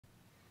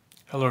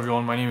Hello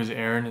everyone, my name is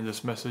Aaron and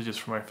this message is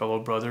for my fellow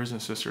brothers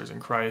and sisters in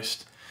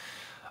Christ.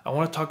 I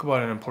want to talk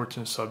about an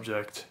important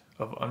subject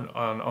of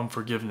on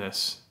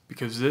unforgiveness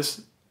because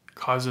this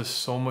causes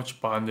so much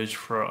bondage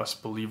for us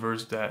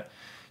believers that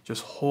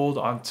just hold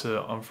on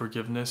to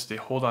unforgiveness. They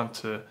hold on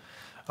to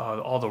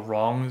all the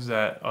wrongs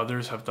that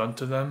others have done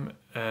to them,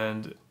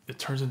 and it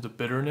turns into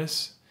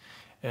bitterness,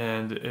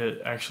 and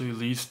it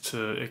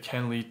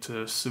can lead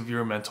to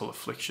severe mental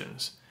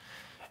afflictions.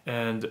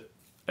 And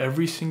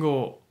every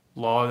single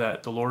law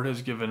that the Lord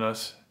has given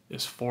us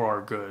is for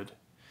our good.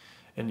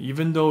 And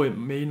even though it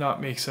may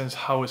not make sense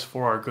how it's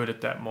for our good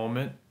at that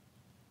moment,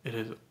 it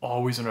is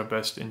always in our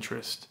best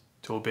interest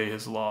to obey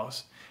His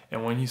laws.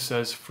 And when He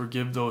says,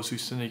 forgive those who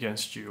sin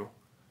against you,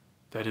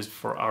 that is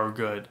for our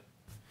good.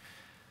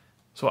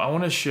 So I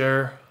want to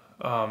share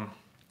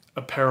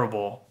a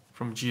parable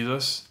from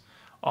Jesus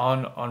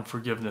on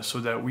forgiveness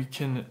so that we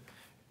can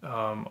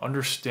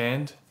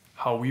understand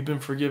how we've been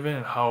forgiven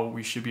and how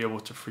we should be able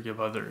to forgive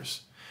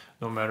others,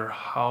 no matter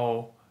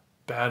how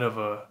bad of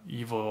a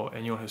evil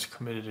anyone has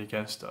committed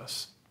against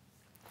us.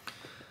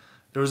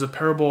 There was a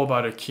parable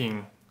about a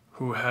king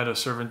who had a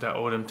servant that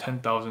owed him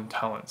 10,000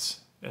 talents.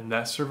 And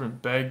that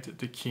servant begged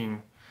the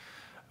king,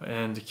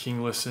 and the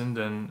king listened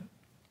and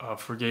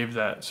forgave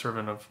that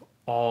servant of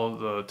all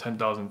the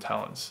 10,000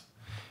 talents.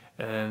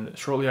 And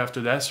shortly after,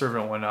 that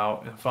servant went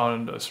out and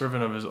found a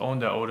servant of his own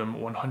that owed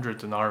him 100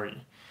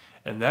 denarii.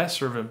 And that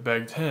servant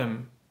begged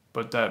him,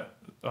 but that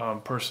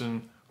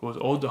person who was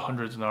owed the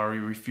 100 denarii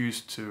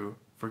refused to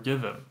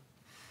forgive him.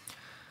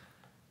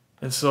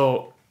 And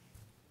so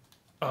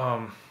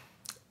I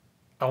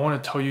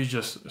want to tell you,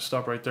 just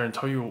stop right there and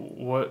tell you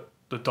what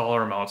the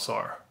dollar amounts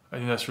are. I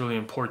think that's really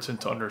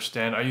important to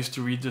understand. I used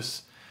to read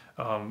this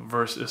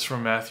verse, it's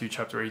from Matthew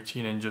chapter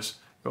 18, and just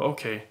go,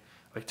 okay,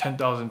 like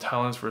 10,000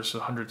 talents versus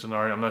 100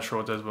 denarii. I'm not sure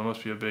what that is, but it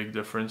must be a big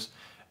difference.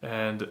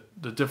 And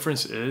the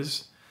difference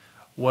is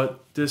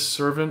what this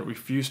servant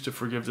refused to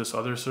forgive this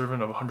other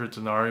servant of 100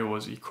 denarii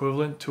was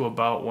equivalent to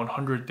about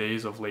 100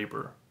 days of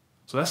labor.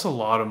 So that's a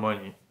lot of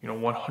money,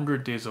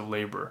 100 days of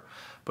labor.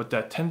 But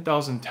that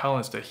 10,000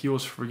 talents that he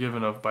was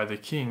forgiven of by the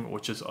king,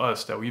 which is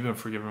us, that we've been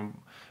forgiven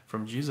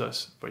from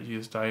Jesus, by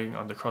Jesus dying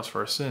on the cross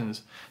for our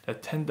sins,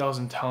 that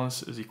 10,000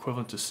 talents is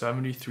equivalent to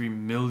 73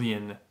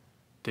 million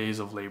days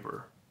of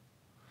labor.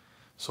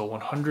 So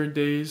 100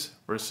 days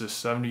versus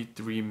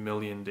 73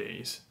 million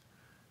days.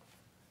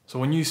 So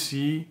when you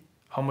see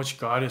how much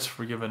God has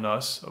forgiven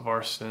us of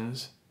our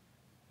sins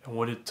and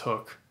what it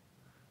took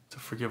to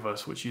forgive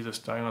us, with Jesus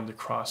dying on the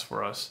cross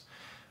for us,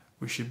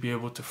 we should be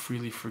able to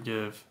freely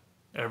forgive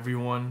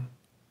everyone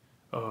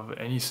of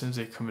any sins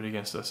they commit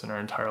against us in our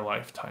entire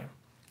lifetime.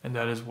 And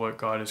that is what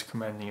God is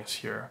commanding us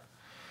here.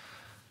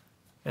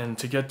 And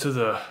to get to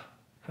the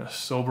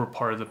sober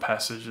part of the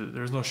passage,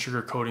 there's no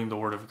sugarcoating the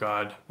Word of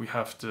God. We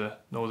have to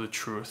know the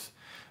truth.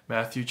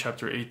 Matthew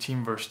chapter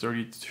 18 verse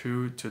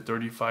 32 to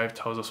 35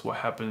 tells us what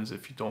happens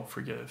if you don't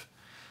forgive.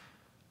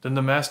 Then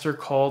the master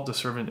called the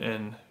servant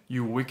in.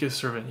 You wicked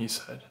servant, he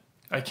said.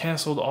 I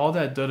canceled all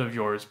that debt of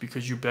yours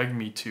because you begged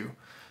me to.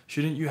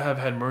 Shouldn't you have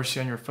had mercy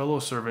on your fellow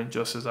servant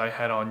just as I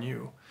had on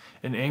you?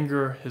 In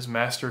anger, his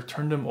master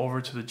turned him over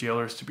to the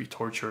jailers to be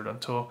tortured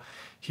until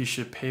he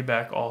should pay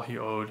back all he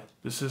owed.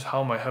 This is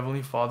how my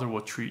heavenly Father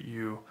will treat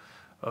you,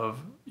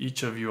 of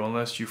each of you,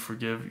 unless you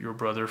forgive your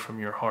brother from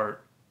your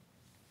heart.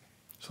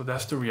 So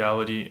that's the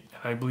reality,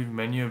 and I believe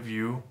many of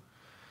you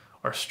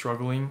are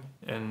struggling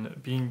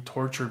and being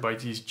tortured by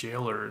these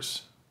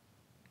jailers,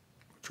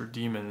 which are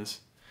demons,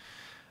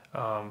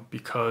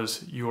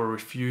 because you are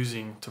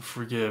refusing to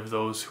forgive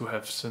those who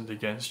have sinned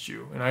against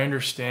you. And I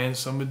understand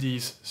some of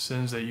these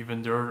sins that you've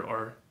endured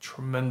are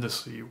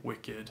tremendously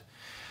wicked.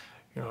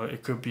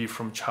 It could be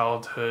from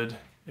childhood,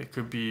 it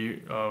could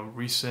be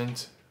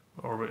recent,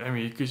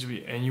 it could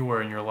be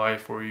anywhere in your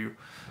life where you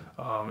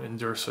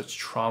endure such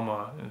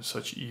trauma and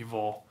such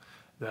evil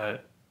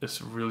that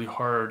it's really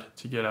hard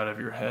to get out of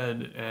your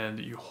head, and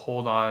you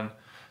hold on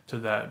to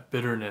that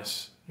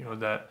bitterness,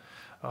 that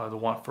the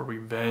want for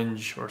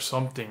revenge or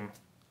something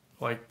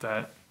like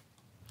that.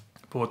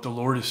 But what the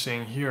Lord is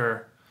saying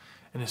here,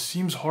 and it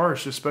seems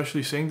harsh,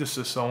 especially saying this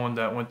to someone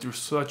that went through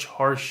such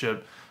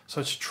hardship,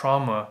 such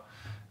trauma,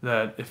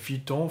 that if you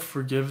don't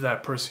forgive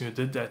that person who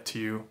did that to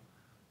you,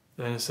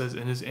 then it says,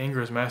 in his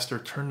anger, his master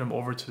turned him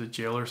over to the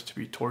jailers to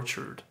be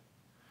tortured.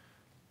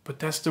 But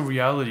that's the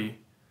reality.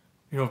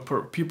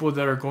 For people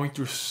that are going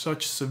through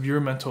such severe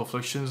mental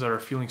afflictions, that are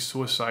feeling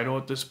suicidal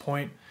at this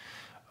point.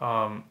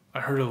 I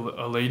heard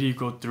a lady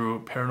go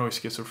through paranoid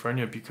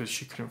schizophrenia because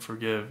she couldn't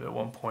forgive at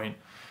one point.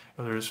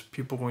 There's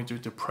people going through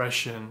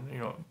depression,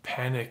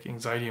 panic,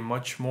 anxiety, and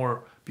much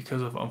more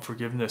because of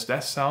unforgiveness.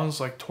 That sounds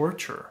like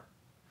torture.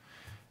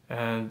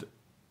 And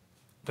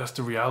that's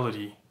the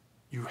reality.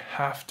 You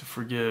have to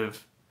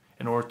forgive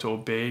in order to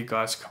obey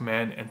God's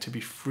command and to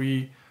be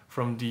free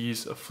from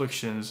these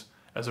afflictions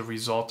as a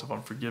result of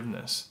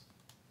unforgiveness.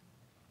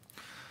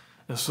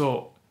 And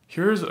so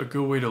here's a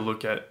good way to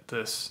look at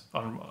this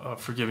on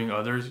forgiving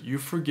others. You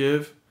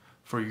forgive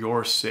for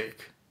your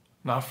sake,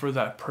 not for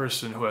that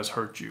person who has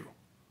hurt you.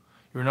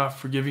 You're not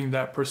forgiving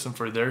that person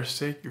for their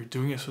sake. You're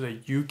doing it so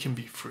that you can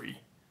be free.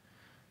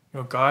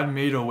 God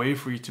made a way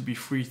for you to be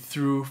free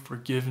through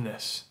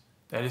forgiveness.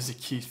 That is the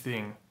key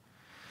thing.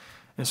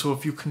 And so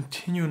if you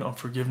continue in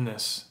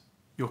unforgiveness,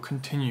 you'll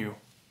continue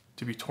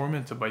to be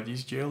tormented by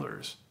these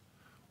jailers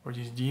or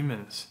these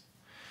demons.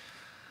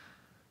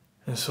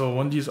 And so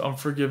when these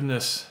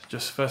unforgiveness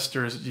just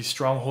festers, these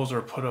strongholds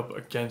are put up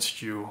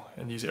against you,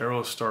 and these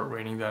arrows start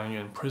raining down on you,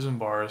 and prison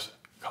bars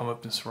come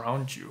up and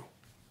surround you.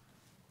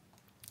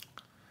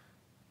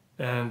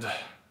 And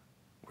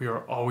we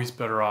are always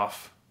better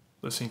off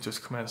listening to his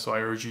commands. So I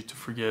urge you to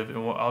forgive. And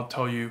I'll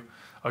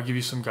give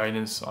you some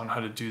guidance on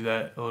how to do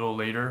that a little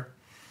later.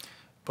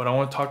 But I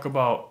want to talk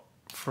about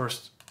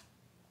first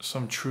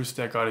some truths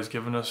that God has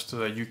given us so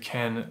that you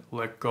can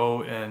let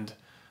go and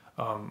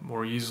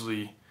more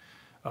easily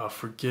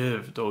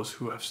forgive those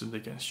who have sinned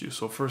against you.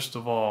 So first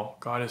of all,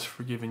 God has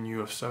forgiven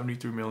you of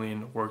 73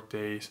 million work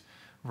days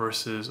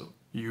versus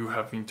you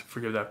having to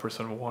forgive that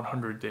person of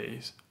 100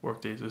 days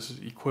work days. This is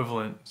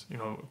equivalent,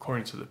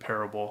 according to the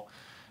parable.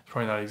 It's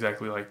probably not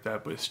exactly like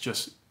that, but it's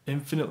just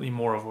infinitely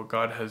more of what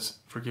God has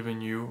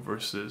forgiven you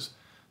versus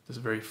this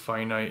very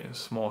finite and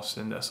small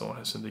sin that someone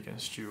has sinned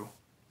against you.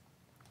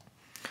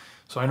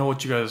 So I know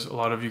what a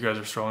lot of you guys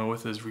are struggling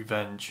with is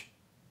revenge.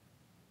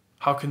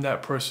 How can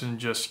that person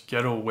just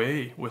get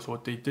away with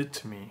what they did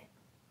to me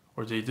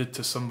or they did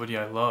to somebody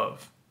I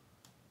love?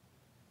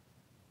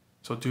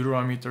 So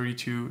Deuteronomy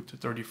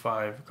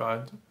 32-35,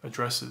 God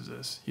addresses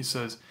this. He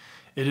says,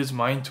 "It is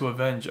mine to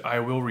avenge, I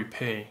will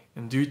repay.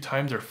 In due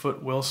time their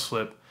foot will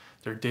slip,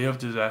 their day of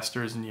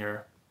disaster is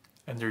near,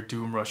 and their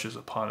doom rushes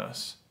upon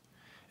us."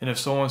 And if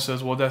someone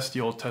says, well, that's the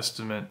Old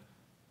Testament,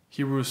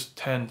 Hebrews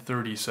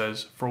 10:30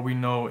 says, "For we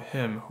know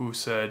him who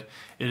said,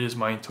 'It is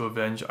mine to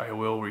avenge, I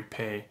will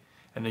repay.'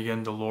 And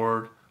again, the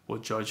Lord will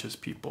judge his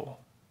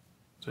people."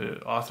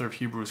 The author of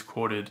Hebrews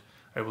quoted,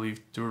 I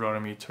believe,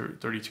 Deuteronomy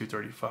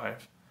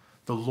 32:35.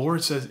 The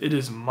Lord says, "It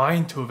is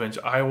mine to avenge,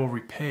 I will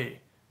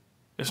repay."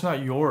 It's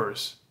not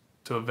yours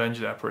to avenge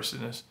that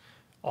person. It's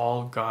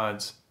all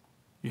God's.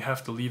 You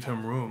have to leave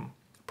him room.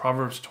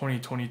 Proverbs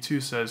 20:22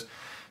 says,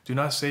 "Do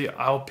not say,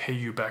 'I'll pay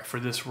you back for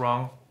this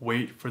wrong.'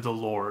 Wait for the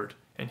Lord,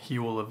 and he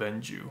will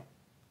avenge you."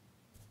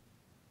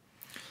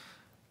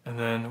 And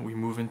then we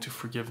move into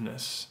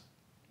forgiveness.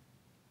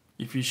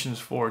 Ephesians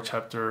 4,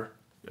 chapter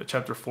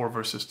 4,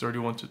 verses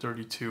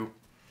 31-32.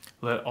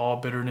 "Let all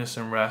bitterness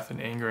and wrath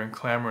and anger and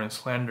clamor and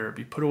slander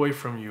be put away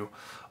from you,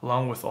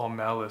 along with all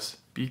malice.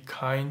 Be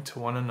kind to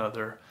one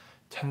another,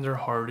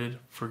 tender-hearted,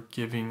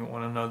 forgiving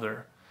one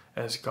another,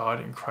 as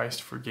God in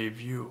Christ forgave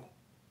you."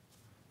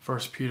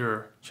 1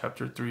 Peter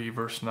chapter 3,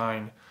 verse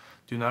 9.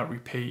 "Do not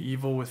repay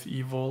evil with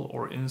evil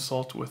or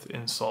insult with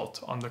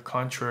insult. On the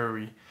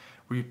contrary,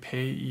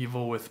 repay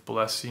evil with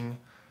blessing,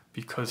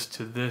 because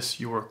to this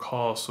you are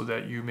called, so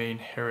that you may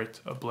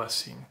inherit a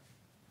blessing."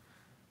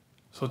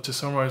 So to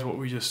summarize what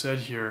we just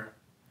said here,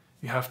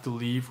 you have to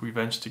leave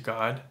revenge to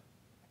God,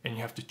 and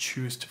you have to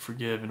choose to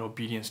forgive in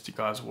obedience to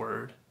God's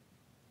word.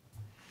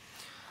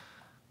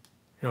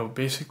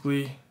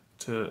 Basically,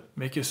 to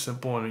make it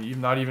simple and you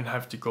not even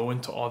have to go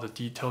into all the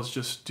details,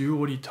 just do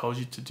what he tells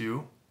you to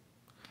do,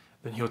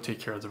 then he'll take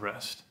care of the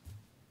rest.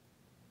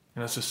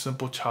 And that's a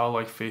simple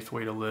childlike faith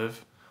way to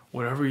live.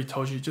 Whatever he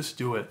tells you, just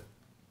do it.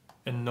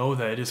 And know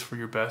that it is for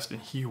your best,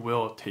 and he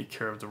will take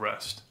care of the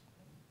rest.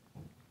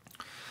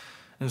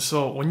 And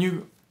so when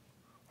you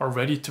are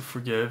ready to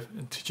forgive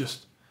and to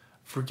just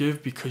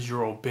forgive because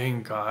you're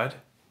obeying God,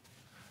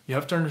 you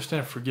have to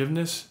understand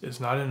forgiveness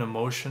is not an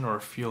emotion or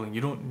a feeling.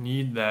 You don't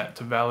need that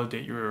to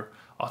validate your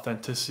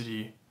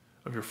authenticity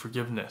of your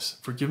forgiveness.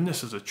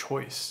 Forgiveness is a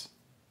choice.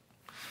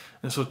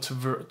 And so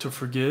to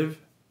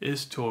forgive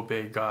is to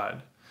obey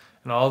God.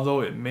 And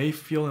although it may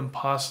feel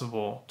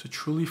impossible to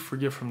truly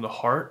forgive from the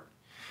heart,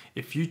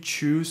 if you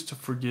choose to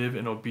forgive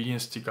in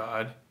obedience to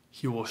God,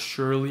 he will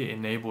surely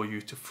enable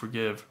you to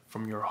forgive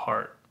from your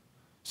heart.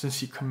 Since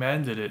he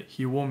commanded it,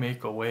 he will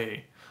make a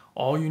way.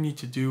 All you need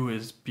to do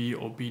is be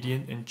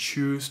obedient and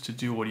choose to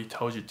do what he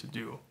tells you to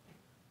do.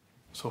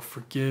 So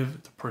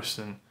forgive the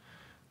person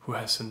who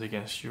has sinned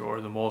against you,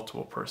 or the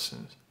multiple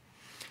persons.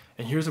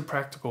 And here's a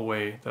practical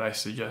way that I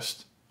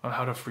suggest on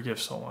how to forgive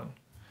someone.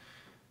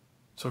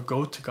 So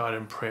go to God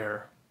in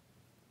prayer.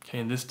 Okay,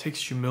 and this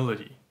takes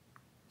humility.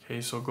 Okay,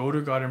 so go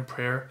to God in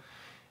prayer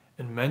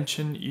and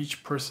mention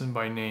each person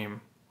by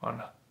name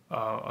on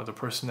the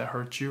person that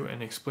hurt you,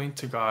 and explain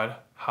to God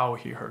how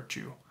he hurt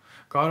you.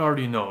 God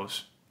already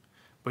knows,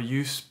 but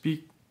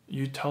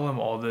you tell him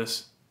all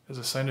this as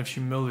a sign of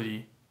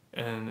humility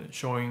and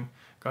showing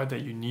God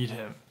that you need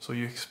him. So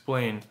you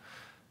explain,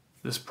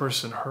 this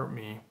person hurt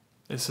me,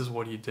 this is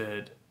what he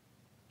did.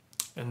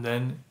 And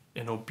then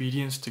in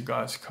obedience to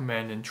God's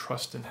command and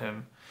trust in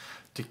him,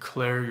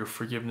 declare your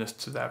forgiveness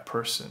to that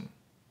person.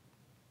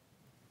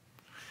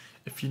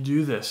 If you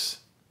do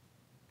this,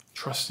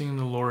 trusting in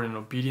the Lord in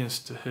obedience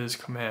to his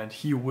command,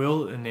 he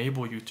will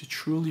enable you to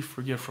truly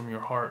forgive from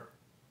your heart.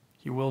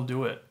 He will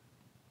do it.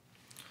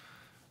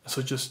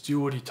 So just do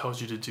what he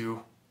tells you to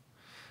do,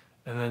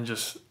 and then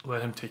just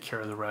let him take care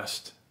of the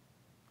rest.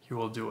 he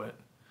will do it.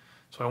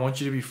 So I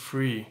want you to be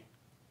free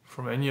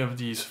from any of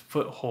these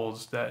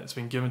footholds that has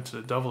been given to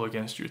the devil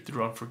against you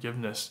through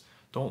unforgiveness.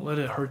 Don't let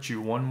it hurt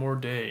you one more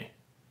day.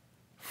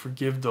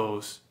 Forgive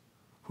those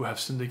who have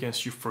sinned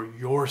against you for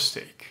your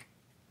sake.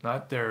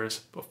 Not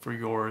theirs, but for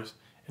yours,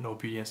 in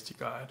obedience to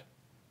God.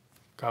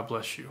 God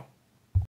bless you.